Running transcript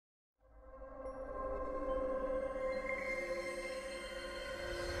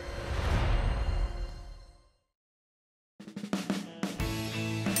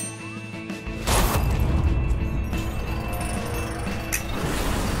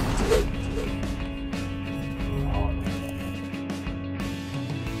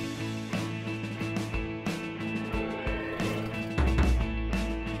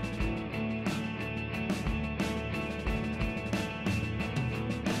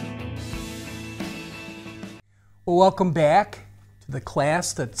Well, welcome back to the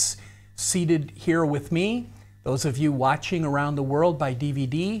class that's seated here with me. Those of you watching around the world by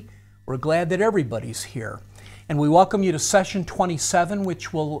DVD, we're glad that everybody's here. And we welcome you to session 27,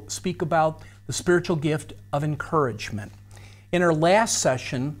 which will speak about the spiritual gift of encouragement. In our last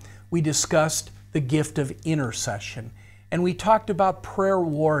session, we discussed the gift of intercession, and we talked about prayer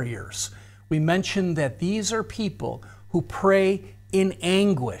warriors. We mentioned that these are people who pray in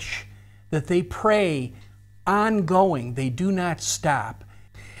anguish, that they pray ongoing, they do not stop.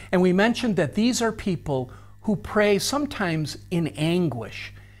 And we mentioned that these are people who pray sometimes in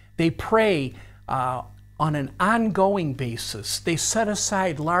anguish. They pray on an ongoing basis. They set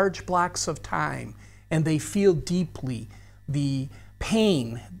aside large blocks of time and they feel deeply the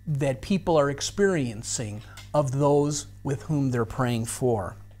pain that people are experiencing of those with whom they're praying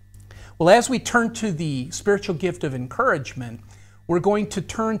for. Well, as we turn to the spiritual gift of encouragement, we're going to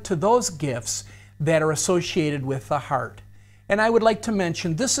turn to those gifts that are associated with the heart. And I would like to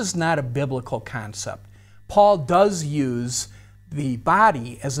mention this is not a biblical concept. Paul does use the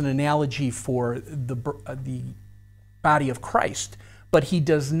body as an analogy for the body of Christ, but he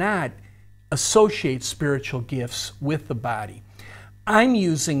does not associate spiritual gifts with the body. I'm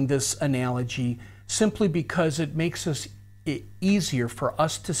using this analogy simply because it makes it easier for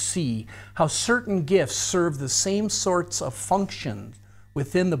us to see how certain gifts serve the same sorts of functions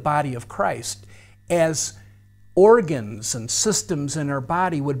within the body of Christ as organs and systems in our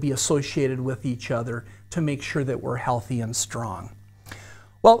body would be associated with each other to make sure that we're healthy and strong.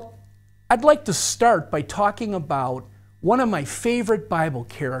 Well, I'd like to start by talking about one of my favorite Bible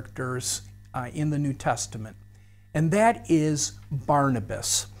characters in the New Testament, and that is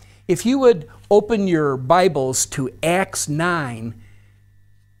Barnabas. If you would open your Bibles to Acts 9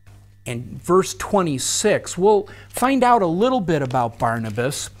 and verse 26, we'll find out a little bit about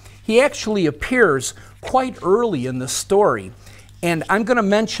Barnabas. He actually appears quite early in the story, and I'm going to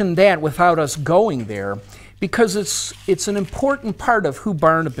mention that without us going there because it's an important part of who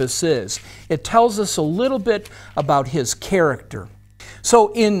Barnabas is. It tells us a little bit about his character.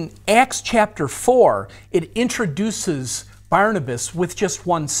 So in Acts chapter 4, it introduces Barnabas with just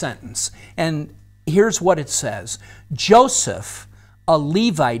one sentence, and here's what it says. Joseph, a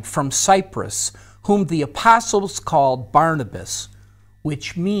Levite from Cyprus, whom the apostles called Barnabas,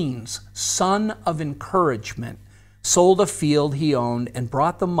 which means son of encouragement, sold a field he owned and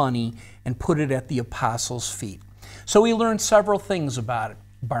brought the money and put it at the apostles' feet. So we learned several things about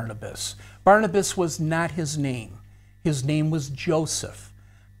Barnabas. Barnabas was not his name. His name was Joseph.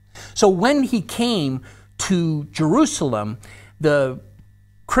 So when he came to Jerusalem, the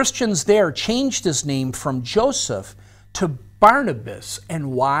Christians there changed his name from Joseph to Barnabas.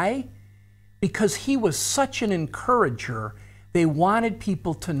 And why? Because he was such an encourager. They wanted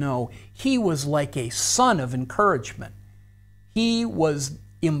people to know he was like a son of encouragement. He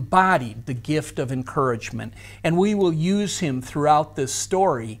embodied the gift of encouragement, and we will use him throughout this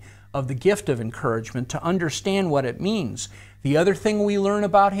story of the gift of encouragement to understand what it means. The other thing we learn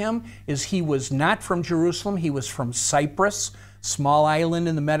about him is he was not from Jerusalem. He was from Cyprus, small island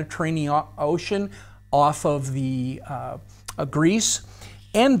in the Mediterranean Ocean off of the Greece,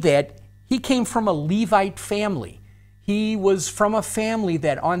 and that he came from a Levite family. He was from a family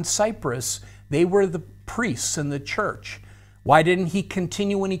that on Cyprus, they were the priests in the church. Why didn't he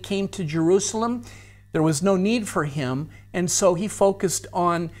continue when he came to Jerusalem? There was no need for him, and so he focused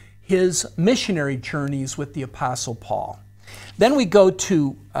on his missionary journeys with the Apostle Paul. Then we go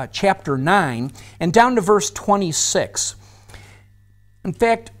to chapter 9 and down to verse 26. In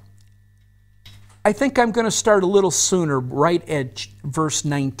fact, I think I'm going to start a little sooner, right at verse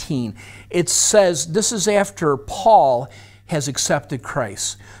 19. It says, this is after Paul has accepted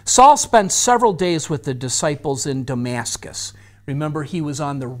Christ. Saul spent several days with the disciples in Damascus. Remember, he was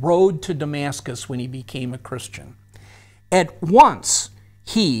on the road to Damascus when he became a Christian. At once,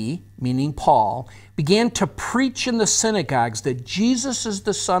 he, meaning Paul, began to preach in the synagogues that Jesus is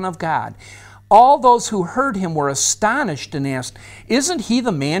the Son of God. All those who heard him were astonished and asked, "Isn't he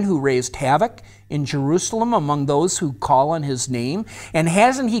the man who raised havoc in Jerusalem among those who call on his name? And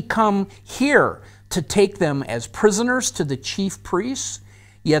hasn't he come here to take them as prisoners to the chief priests?"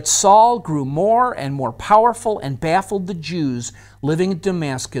 Yet Saul grew more and more powerful and baffled the Jews living in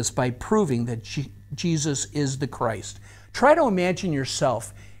Damascus by proving that Jesus is the Christ. Try to imagine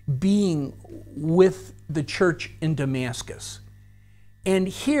yourself being with the church in Damascus. And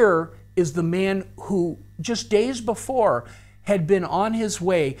here is the man who just days before had been on his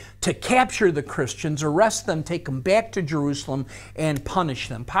way to capture the Christians, arrest them, take them back to Jerusalem, and punish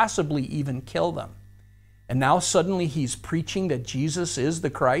them, possibly even kill them. And now suddenly he's preaching that Jesus is the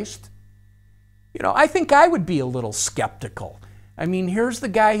Christ. I think I would be a little skeptical. I mean, here's the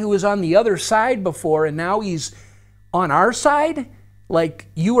guy who was on the other side before, and now he's on our side? Like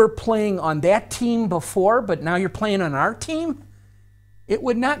you were playing on that team before, but now you're playing on our team? It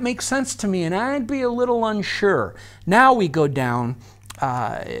would not make sense to me, and I'd be a little unsure. Now we go down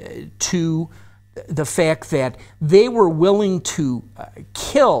to the fact that they were willing to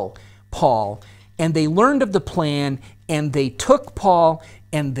kill Paul, and they learned of the plan, and they took Paul,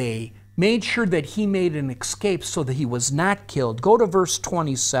 and they made sure that he made an escape so that he was not killed. Go to verse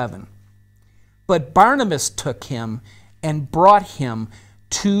 27. But Barnabas took him and brought him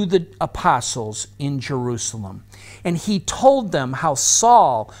to the apostles in Jerusalem. And he told them how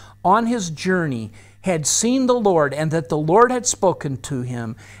Saul, on his journey, had seen the Lord, and that the Lord had spoken to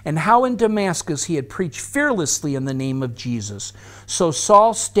him, and how in Damascus he had preached fearlessly in the name of Jesus. So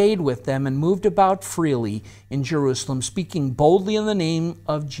Saul stayed with them and moved about freely in Jerusalem, speaking boldly in the name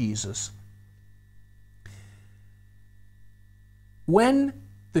of Jesus. When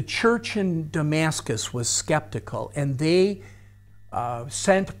the church in Damascus was skeptical and they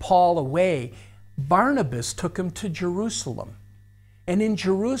sent Paul away, Barnabas took him to Jerusalem. And in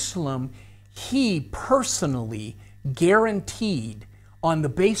Jerusalem, he personally guaranteed, on the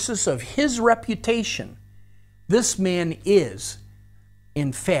basis of his reputation, this man is,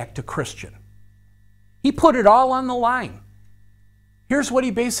 in fact, a Christian. He put it all on the line. Here's what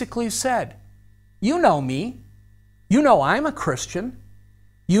he basically said. You know me. You know I'm a Christian.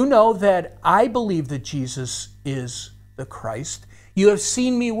 You know that I believe that Jesus is the Christ. You have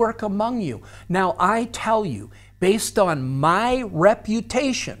seen me work among you. Now I tell you, based on my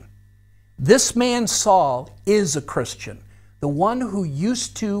reputation, this man Saul is a Christian. The one who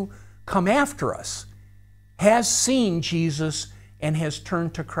used to come after us has seen Jesus and has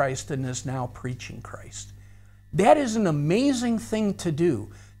turned to Christ and is now preaching Christ. That is an amazing thing to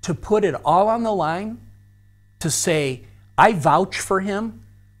do, to put it all on the line, to say, I vouch for him.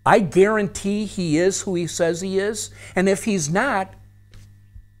 I guarantee he is who he says he is. And if he's not,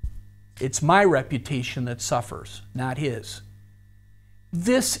 it's my reputation that suffers, not his.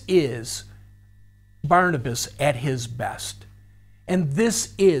 This is Barnabas at his best. And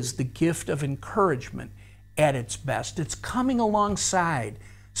this is the gift of encouragement at its best. It's coming alongside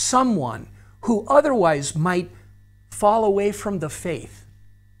someone who otherwise might fall away from the faith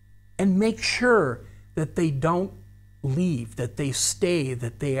and make sure that they don't leave, that they stay,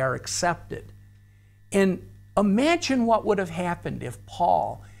 that they are accepted. And imagine what would have happened if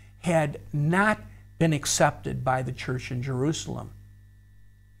Paul had not been accepted by the church in Jerusalem.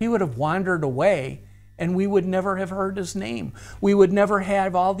 He would have wandered away, and we would never have heard his name. We would never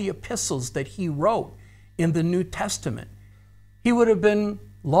have all the epistles that he wrote in the New Testament. He would have been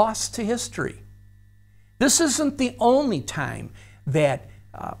lost to history. This isn't the only time that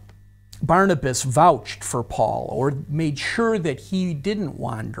Barnabas vouched for Paul or made sure that he didn't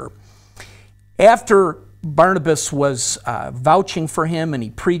wander. After Barnabas was vouching for him and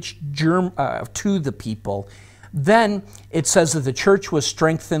he preached to the people, then it says that the church was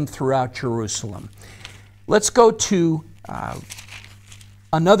strengthened throughout Jerusalem. Let's go to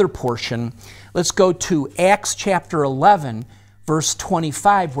another portion. Let's go to Acts chapter 11, verse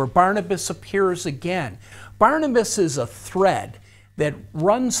 25, where Barnabas appears again. Barnabas is a thread that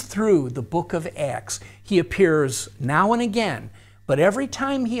runs through the book of Acts. He appears now and again, but every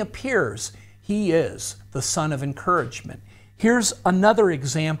time he appears, he is the son of encouragement. Here's another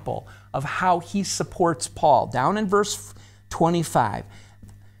example of how he supports Paul. Down in verse 25,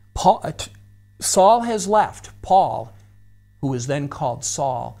 Saul has left. Paul, who was then called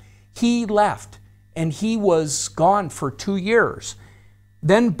Saul, he left, and he was gone for 2 years.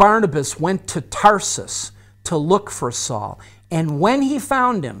 Then Barnabas went to Tarsus to look for Saul, and when he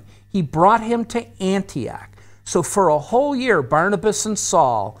found him, he brought him to Antioch. So for a whole year, Barnabas and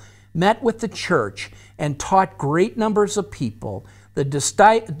Saul met with the church and taught great numbers of people. The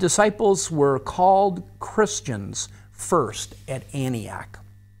disciples were called Christians first at Antioch.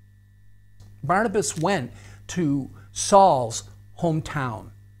 Barnabas went to Saul's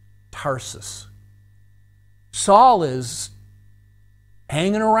hometown, Tarsus. Saul is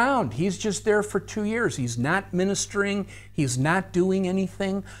hanging around. He's just there for 2 years. He's not ministering. He's not doing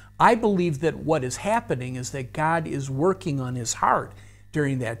anything. I believe that what is happening is that God is working on his heart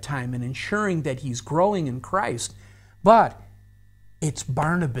during that time and ensuring that he's growing in Christ. But it's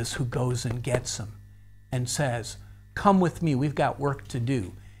Barnabas who goes and gets him and says, come with me, we've got work to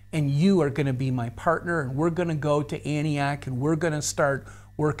do. And you are going to be my partner, and we're going to go to Antioch, and we're going to start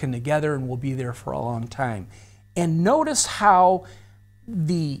working together, and we'll be there for a long time. And notice how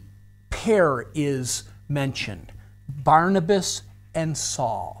the pair is mentioned, Barnabas and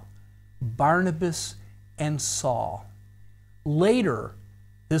Saul. Barnabas and Saul. Later,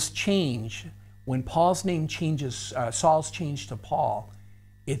 this change, when Paul's name changes, Saul's changed to Paul,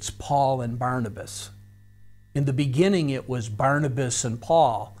 it's Paul and Barnabas. In the beginning, it was Barnabas and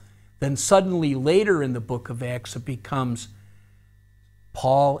Paul. Then suddenly, later in the book of Acts, it becomes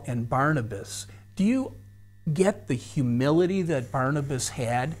Paul and Barnabas. Do you get the humility that Barnabas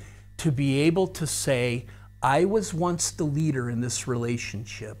had to be able to say, I was once the leader in this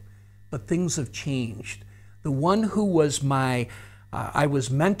relationship, but things have changed. The one who was I was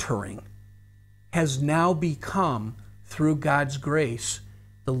mentoring has now become, through God's grace,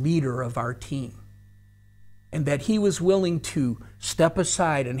 the leader of our team. And that he was willing to step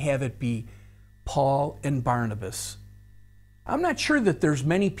aside and have it be Paul and Barnabas. I'm not sure that there's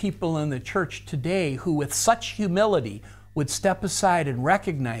many people in the church today who with such humility would step aside and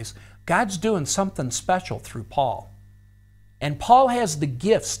recognize God's doing something special through Paul. And Paul has the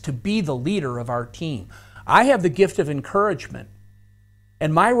gifts to be the leader of our team. I have the gift of encouragement,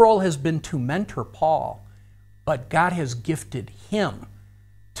 and my role has been to mentor Paul, but God has gifted him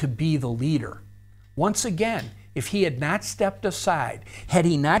to be the leader. Once again, if he had not stepped aside, had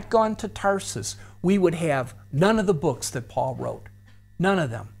he not gone to Tarsus, we would have none of the books that Paul wrote. None of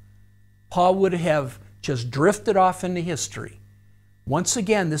them. Paul would have just drifted off into history. Once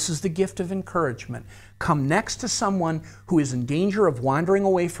again, this is the gift of encouragement. Come next to someone who is in danger of wandering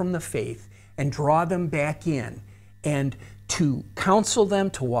away from the faith and draw them back in, and to counsel them,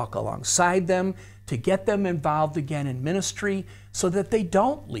 to walk alongside them, to get them involved again in ministry so that they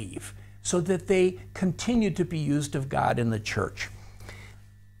don't leave, so that they continue to be used of God in the church.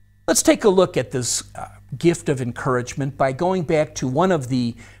 Let's take a look at this gift of encouragement by going back to one of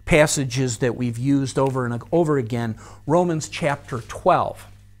the passages that we've used over and over again, Romans chapter 12.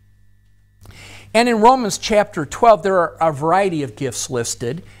 And in Romans chapter 12, there are a variety of gifts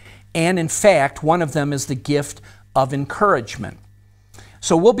listed, and in fact, one of them is the gift of encouragement.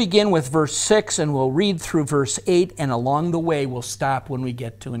 So we'll begin with verse 6 and we'll read through verse 8, and along the way we'll stop when we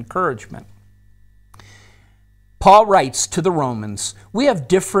get to encouragement. Paul writes to the Romans, "We have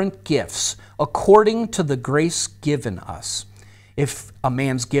different gifts according to the grace given us. If a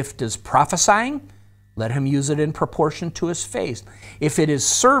man's gift is prophesying, let him use it in proportion to his faith. If it is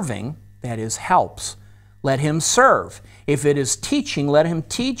serving, that is, helps, let him serve. If it is teaching, let him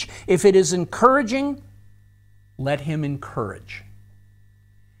teach. If it is encouraging, let him encourage."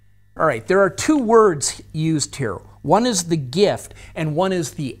 All right, there are two words used here. One is the gift, and one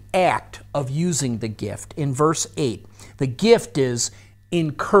is the act of using the gift. In verse 8, the gift is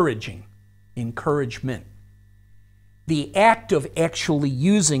encouraging, encouragement. The act of actually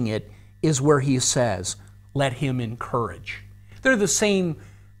using it is where he says, let him encourage. They're the same,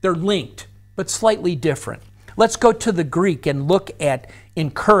 they're linked, but slightly different. Let's go to the Greek and look at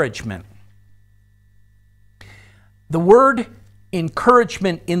encouragement. The word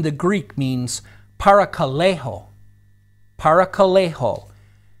encouragement in the Greek means parakaleho. Parakaleho.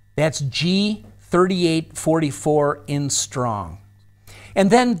 That's G3844 in Strong.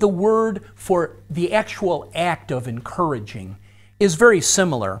 And then the word for the actual act of encouraging is very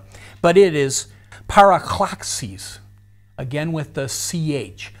similar, but it is paraklaxis. Again with the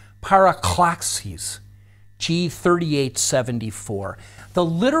CH. Paraklaxis. G3874. The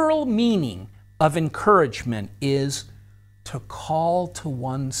literal meaning of encouragement is to call to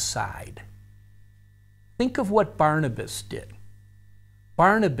one side. Think of what Barnabas did.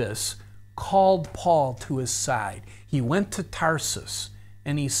 Barnabas called Paul to his side. He went to Tarsus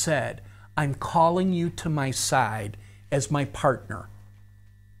and he said, I'm calling you to my side as my partner.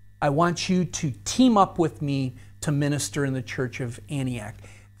 I want you to team up with me to minister in the church of Antioch.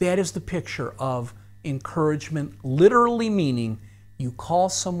 That is the picture of encouragement, literally meaning you call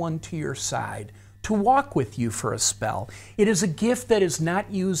someone to your side to walk with you for a spell. It is a gift that is not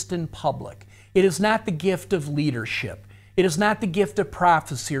used in public. It is not the gift of leadership. It is not the gift of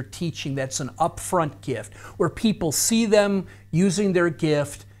prophecy or teaching that's an upfront gift where people see them using their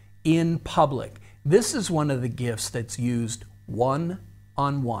gift in public. This is one of the gifts that's used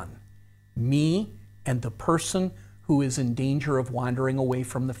one-on-one. Me and the person who is in danger of wandering away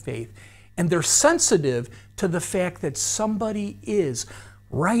from the faith. And they're sensitive to the fact that somebody is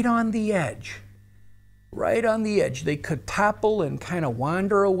right on the edge. Right on the edge. They could topple and kind of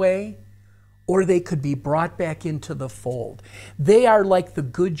wander away, or they could be brought back into the fold. They are like the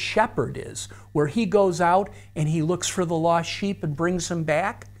good shepherd is, where he goes out and he looks for the lost sheep and brings them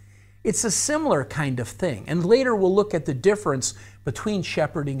back. It's a similar kind of thing. And later we'll look at the difference between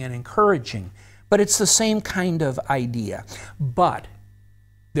shepherding and encouraging. But it's the same kind of idea. But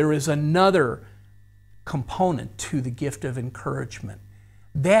there is another component to the gift of encouragement.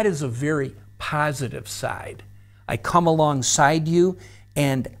 That is a very positive side. I come alongside you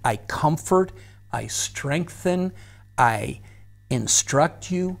and I comfort, I strengthen, I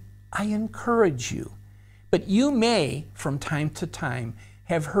instruct you, I encourage you. But you may, from time to time,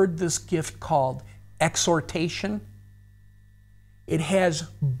 have heard this gift called exhortation. It has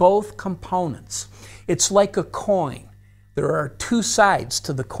both components. It's like a coin. There are two sides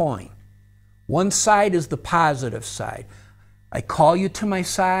to the coin. One side is the positive side. I call you to my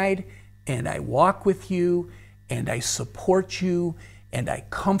side, and I walk with you, and I support you, and I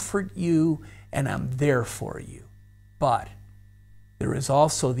comfort you, and I'm there for you. But there is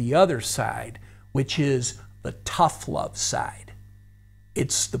also the other side, which is the tough love side.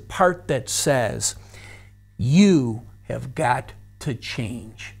 It's the part that says, you have got to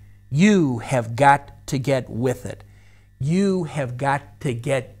change. You have got to get with it. You have got to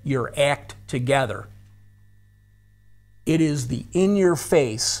get your act together. It is the in your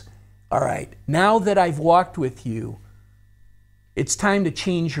face, all right, now that I've walked with you, it's time to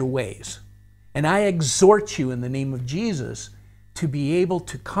change your ways. And I exhort you in the name of Jesus to be able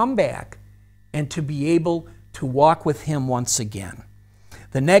to come back and to be able to walk with Him once again.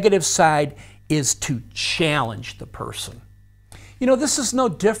 The negative side is to challenge the person. You know, this is no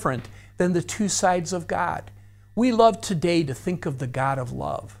different than the two sides of God. We love today to think of the God of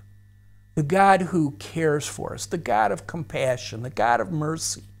love, the God who cares for us, the God of compassion, the God of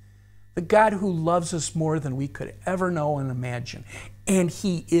mercy, the God who loves us more than we could ever know and imagine. And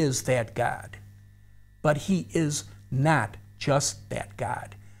He is that God. But He is not just that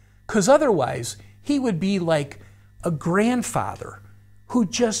God. Because otherwise, He would be like a grandfather who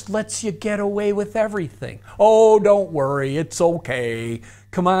just lets you get away with everything. Oh, don't worry, it's okay.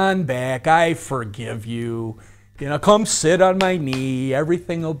 Come on back, I forgive you. You know, come sit on my knee,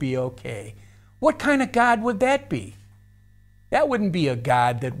 everything will be okay. What kind of God would that be? That wouldn't be a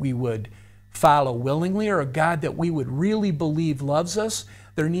God that we would follow willingly, or a God that we would really believe loves us.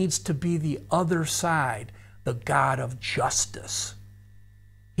 There needs to be the other side, the God of justice.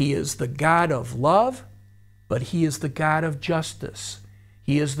 He is the God of love, but He is the God of justice.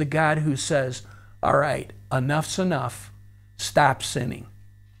 He is the God who says, all right, enough's enough, stop sinning.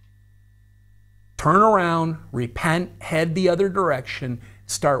 Turn around, repent, head the other direction,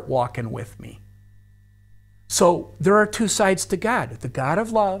 start walking with me. So there are two sides to God, the God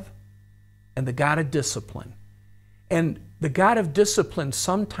of love and the God of discipline. And the God of discipline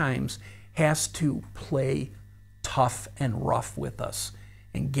sometimes has to play tough and rough with us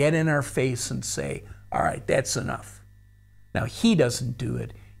and get in our face and say, all right, that's enough. Now, He doesn't do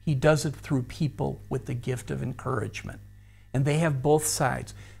it. He does it through people with the gift of encouragement. And they have both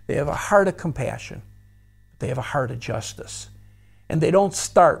sides. They have a heart of compassion, but they have a heart of justice. And they don't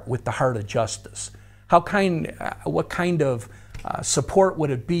start with the heart of justice. What kind of support would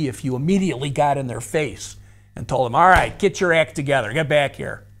it be if you immediately got in their face and told them, all right, get your act together, get back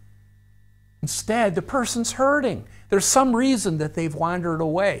here? Instead, the person's hurting. There's some reason that they've wandered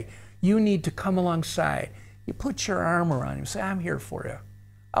away. You need to come alongside. You put your arm around him, say, I'm here for you.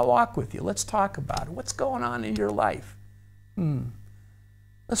 I'll walk with you. Let's talk about it. What's going on in your life?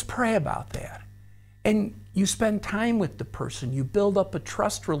 Let's pray about that. And you spend time with the person. You build up a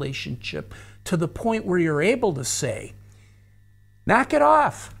trust relationship to the point where you're able to say, knock it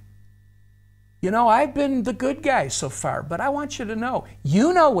off. You know, I've been the good guy so far, but I want you to know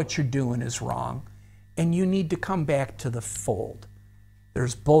what you're doing is wrong, and you need to come back to the fold.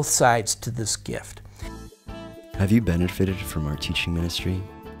 There's both sides to this gift. Have you benefited from our teaching ministry?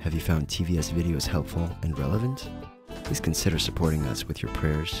 Have you found TVS videos helpful and relevant? Please consider supporting us with your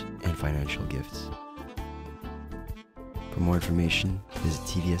prayers and financial gifts. For more information, visit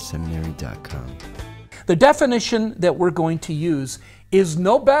tvsseminary.com. The definition that we're going to use is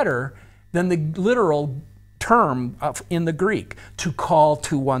no better than the literal term in the Greek, to call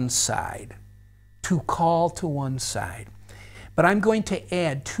to one side. To call to one side. But I'm going to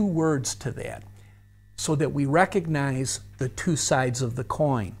add two words to that so that we recognize the two sides of the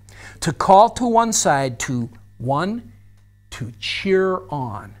coin. To call to one side, to cheer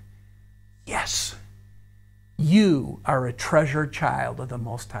on. Yes, you are a treasured child of the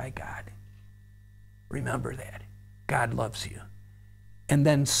Most High God. Remember that. God loves you. And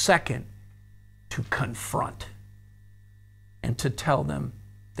then second, to confront and to tell them,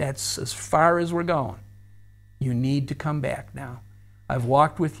 that's as far as we're going. You need to come back now. I've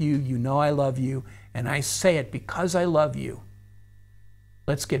walked with you. You know I love you. And I say it because I love you.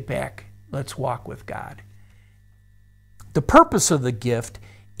 Let's get back. Let's walk with God. The purpose of the gift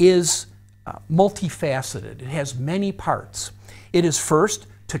is multifaceted. It has many parts. It is first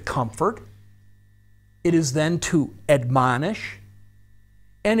to comfort. It is then to admonish.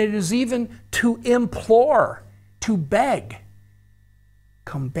 And it is even to implore, to beg,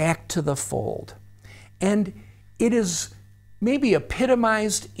 come back to the fold. And it is maybe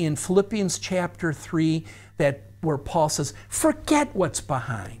epitomized in Philippians chapter 3, where Paul says, forget what's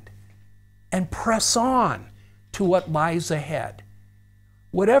behind and press on to what lies ahead.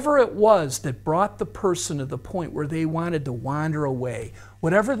 Whatever it was that brought the person to the point where they wanted to wander away,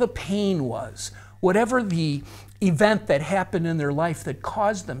 whatever the pain was, whatever the event that happened in their life that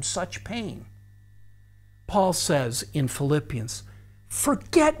caused them such pain, Paul says in Philippians,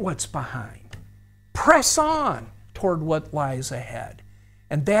 forget what's behind. Press on toward what lies ahead.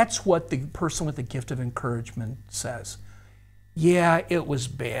 And that's what the person with the gift of encouragement says. Yeah, it was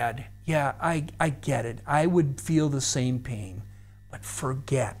bad. Yeah, I get it. I would feel the same pain. But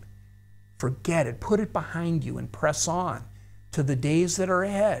forget. Forget it. Put it behind you and press on to the days that are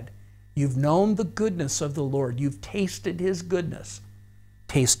ahead. You've known the goodness of the Lord. You've tasted His goodness.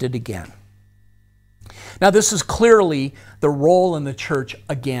 Taste it again. Now, this is clearly the role in the church,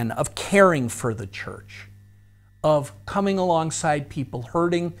 again, of caring for the church, of coming alongside people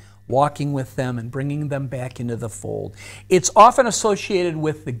hurting, walking with them, and bringing them back into the fold. It's often associated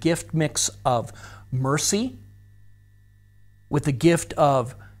with the gift mix of mercy, with the gift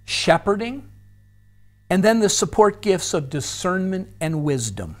of shepherding, and then the support gifts of discernment and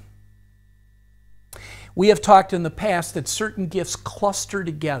wisdom. We have talked in the past that certain gifts cluster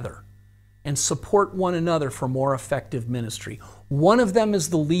together and support one another for more effective ministry. One of them is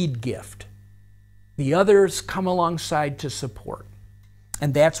the lead gift. The others come alongside to support.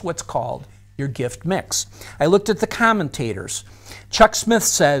 And that's what's called your gift mix. I looked at the commentators. Chuck Smith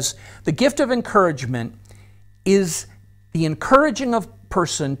says, the gift of encouragement is the encouraging of a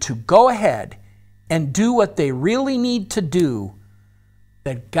person to go ahead and do what they really need to do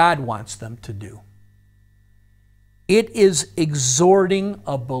that God wants them to do. It is exhorting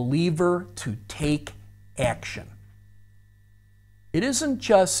a believer to take action. It isn't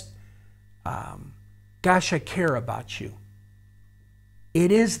just, gosh, I care about you.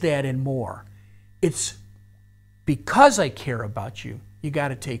 It is that and more. It's because I care about you, you got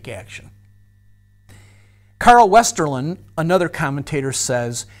to take action. Carl Westerlund, another commentator,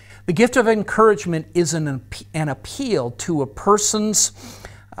 says, the gift of encouragement is an appeal to a person's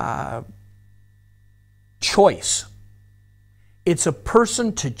choice. It's a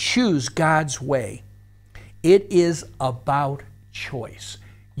person to choose God's way. It is about choice.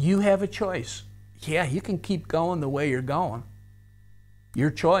 You have a choice. Yeah, you can keep going the way you're going. Your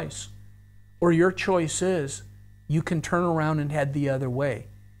choice. Or your choice is you can turn around and head the other way.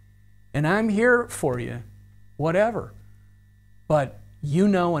 And I'm here for you, whatever. But you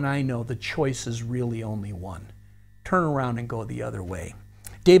know and I know the choice is really only one. Turn around and go the other way.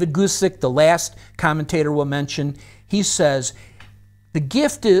 David Gusick, the last commentator we'll mention, he says, the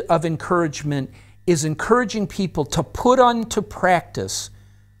gift of encouragement is encouraging people to put into practice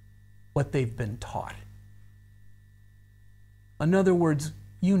what they've been taught. In other words,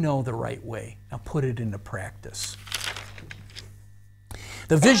 you know the right way. Now put it into practice.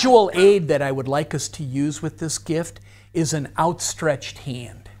 The visual aid that I would like us to use with this gift is an outstretched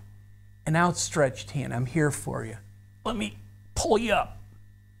hand. An outstretched hand. I'm here for you. Let me pull you up.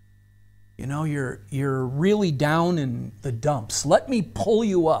 You know, you're really down in the dumps. Let me pull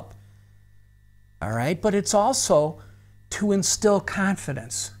you up. All right? But it's also to instill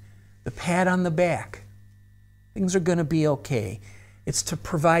confidence. The pat on the back. Things are going to be okay. It's to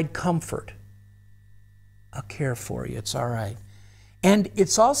provide comfort. I'll care for you. It's all right. And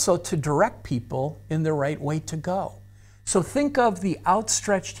it's also to direct people in the right way to go. So think of the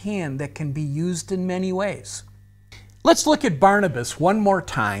outstretched hand that can be used in many ways. Let's look at Barnabas one more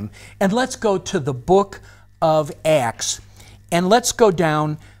time, and let's go to the book of Acts, and let's go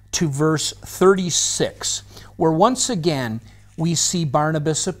down to verse 36, where once again we see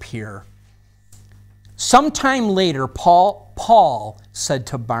Barnabas appear. Sometime later, Paul said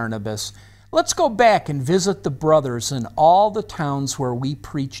to Barnabas, let's go back and visit the brothers in all the towns where we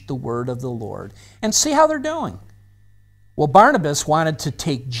preached the word of the Lord and see how they're doing. Well, Barnabas wanted to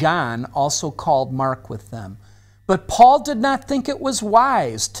take John, also called Mark, with them. But Paul did not think it was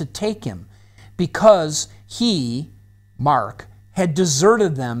wise to take him because he, Mark, had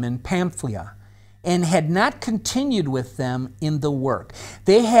deserted them in Pamphylia and had not continued with them in the work.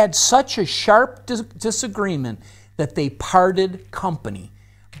 They had such a sharp disagreement that they parted company.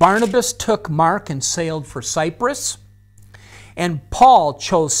 Barnabas took Mark and sailed for Cyprus, and Paul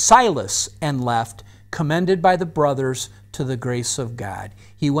chose Silas and left, commended by the brothers to the grace of God.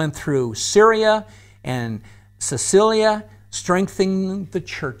 He went through Syria and Sicilia, strengthening the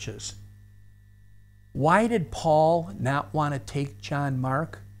churches. Why did Paul not want to take John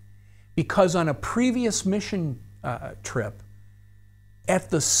Mark? Because on a previous mission trip, at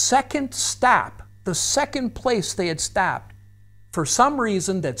the second stop, the second place they had stopped, for some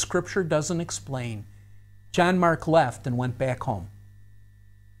reason that Scripture doesn't explain, John Mark left and went back home.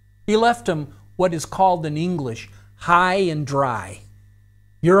 He left him what is called in English high and dry.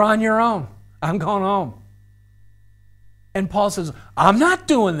 You're on your own. I'm going home. And Paul says, I'm not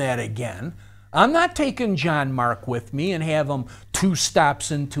doing that again. I'm not taking John Mark with me and have him 2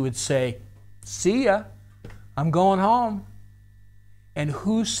 stops into it say, see ya, I'm going home. And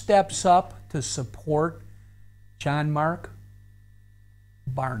who steps up to support John Mark?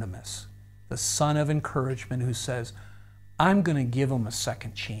 Barnabas, the son of encouragement, who says, I'm going to give him a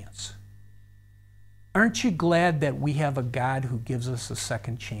second chance. Aren't you glad that we have a God who gives us a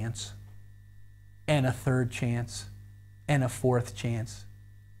second chance and a third chance and a fourth chance?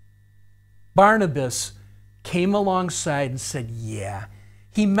 Barnabas came alongside and said, yeah,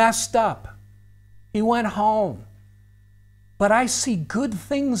 he messed up. He went home. But I see good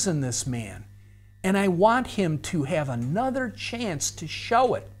things in this man, and I want him to have another chance to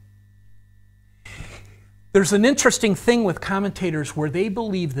show it. There's an interesting thing with commentators where they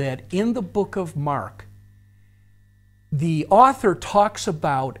believe that in the book of Mark, the author talks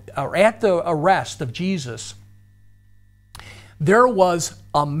about, or at the arrest of Jesus, there was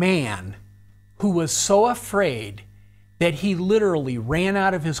a man who was so afraid that he literally ran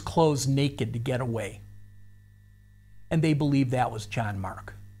out of his clothes naked to get away. And they believe that was John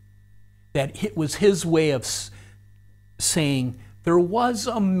Mark. That it was his way of saying, there was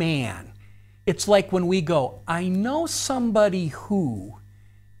a man. It's like when we go, I know somebody who,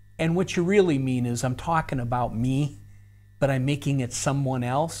 and what you really mean is I'm talking about me, but I'm making it someone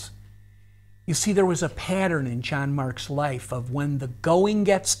else. You see, there was a pattern in John Mark's life of when the going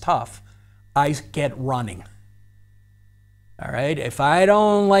gets tough, I get running. All right? If I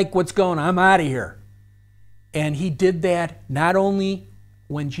don't like what's going on, I'm out of here. And he did that not only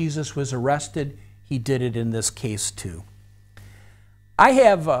when Jesus was arrested, he did it in this case too. I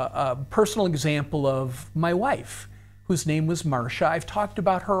have a personal example of my wife, whose name was Marcia. I've talked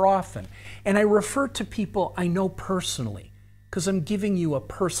about her often. And I refer to people I know personally, because I'm giving you a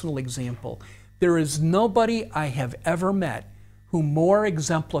personal example. There is nobody I have ever met who more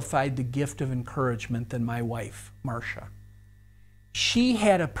exemplified the gift of encouragement than my wife, Marcia. She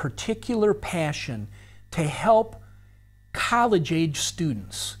had a particular passion to help college-age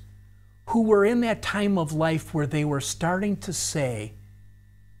students who were in that time of life where they were starting to say,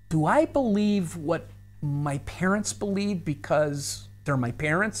 do I believe what my parents believe because they're my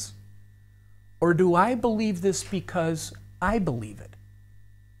parents? Or do I believe this because I believe it?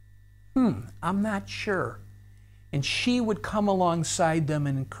 I'm not sure. And she would come alongside them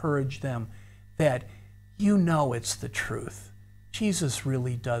and encourage them that, you know, it's the truth. Jesus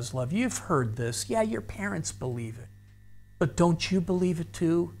really does love you. You've heard this. Yeah, your parents believe it. But don't you believe it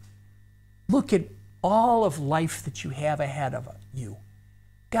too? Look at all of life that you have ahead of you.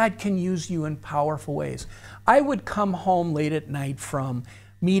 God can use you in powerful ways. I would come home late at night from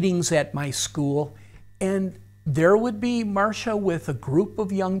meetings at my school, and there would be Marcia with a group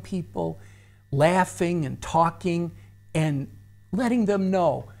of young people laughing and talking and letting them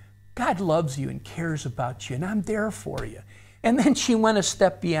know God loves you and cares about you, and I'm there for you. And then she went a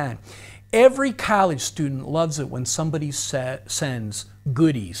step beyond. Every college student loves it when somebody sends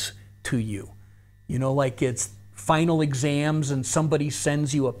goodies to you. You know, like it's final exams and somebody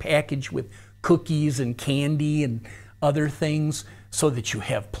sends you a package with cookies and candy and other things so that you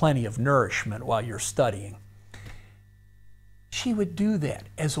have plenty of nourishment while you're studying. She would do that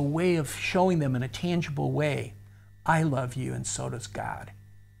as a way of showing them in a tangible way, I love you and so does God.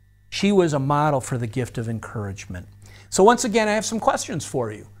 She was a model for the gift of encouragement. So once again, I have some questions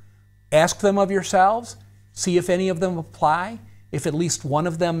for you. Ask them of yourselves. See if any of them apply. If at least one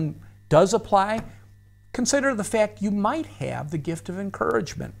of them does apply, consider the fact you might have the gift of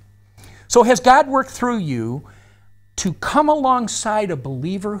encouragement. So has God worked through you to come alongside a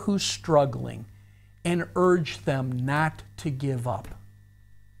believer who's struggling and urge them not to give up?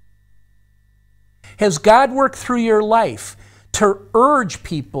 Has God worked through your life to urge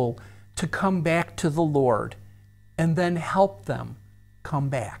people to come back to the Lord and then help them come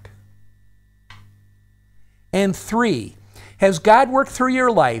back? And 3, has God worked through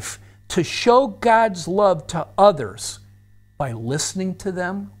your life to show God's love to others by listening to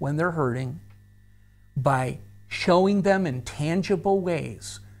them when they're hurting, by showing them in tangible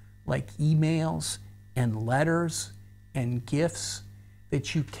ways like emails and letters and gifts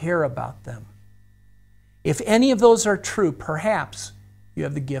that you care about them? If any of those are true, perhaps you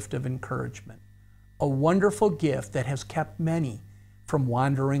have the gift of encouragement. a wonderful gift that has kept many from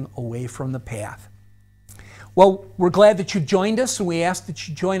wandering away from the path. Well, we're glad that you joined us, and we ask that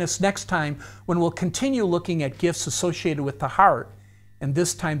you join us next time when we'll continue looking at gifts associated with the heart, and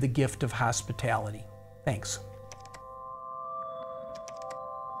this time the gift of hospitality. Thanks.